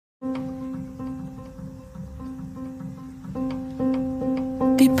Be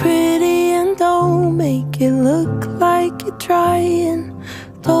pretty and don't make it look like you're trying.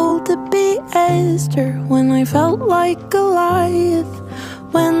 Told to be Esther when I felt like Goliath.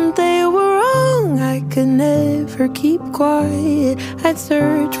 When they were wrong, I could never keep quiet. I'd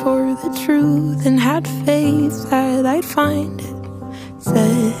search for the truth and had faith that I'd find it.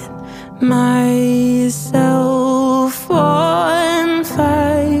 Set myself on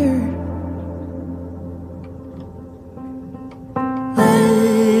fire.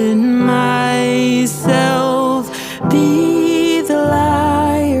 Let myself be the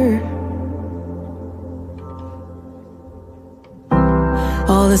liar.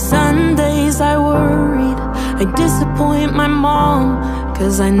 All the Sundays I worried I'd disappoint my mom,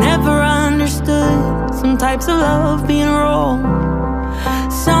 'cause I never understood some types of love being wrong.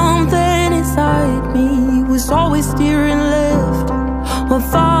 Something inside me was always steering left. Well,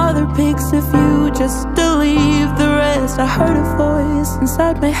 Father picks a few just to leave the rest. I heard a voice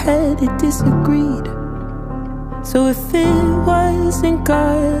inside my head, it disagreed. So if it wasn't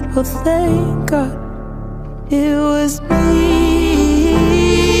God, well, thank God it was me.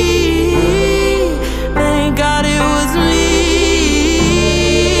 Thank God it was me.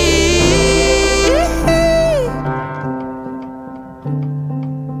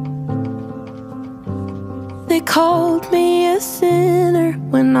 They called me a sinner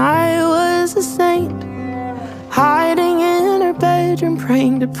when I was a saint, hiding in her bedroom,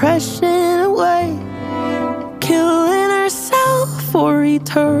 praying depression away, killing herself for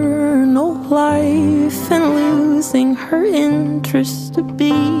eternal life, and losing her interest to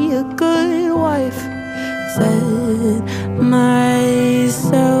be a good wife. Set myself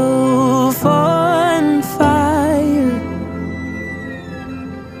on fire.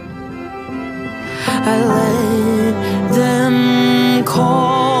 I let them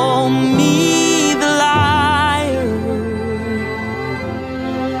call me the liar.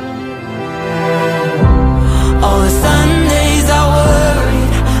 All the Sundays I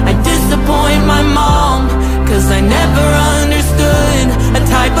worried I'd disappoint my mom, 'cause I never understood a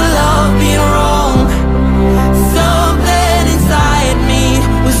type of love being wrong. Something inside me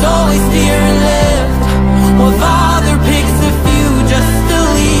was always steering left. Well, Father picks a few just to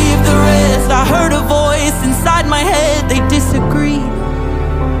leave the rest. I heard a voice inside my head, they disagreed.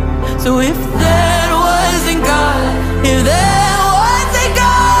 So if that wasn't God, if that wasn't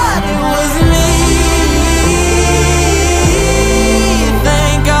God, it was me.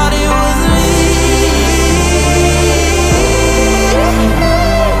 Thank God it was me.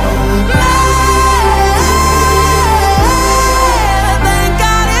 Thank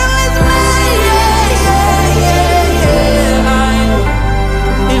God it was me.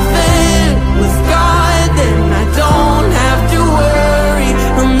 If it was God, then I don't have to worry.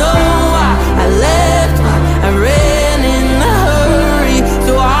 I'll know I left, I ran in a hurry.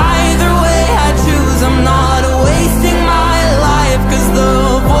 So either way I choose, I'm not wasting my life, 'cause the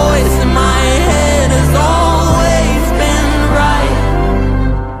voice in my head has always been right.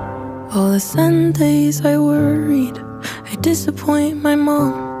 All the Sundays I worried I disappoint my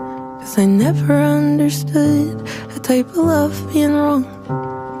mom, 'cause I never understood a type of love being wrong.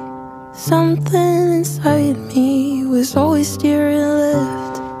 Something inside me was always steering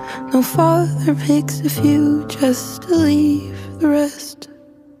left. No Father picks a few just to leave the rest.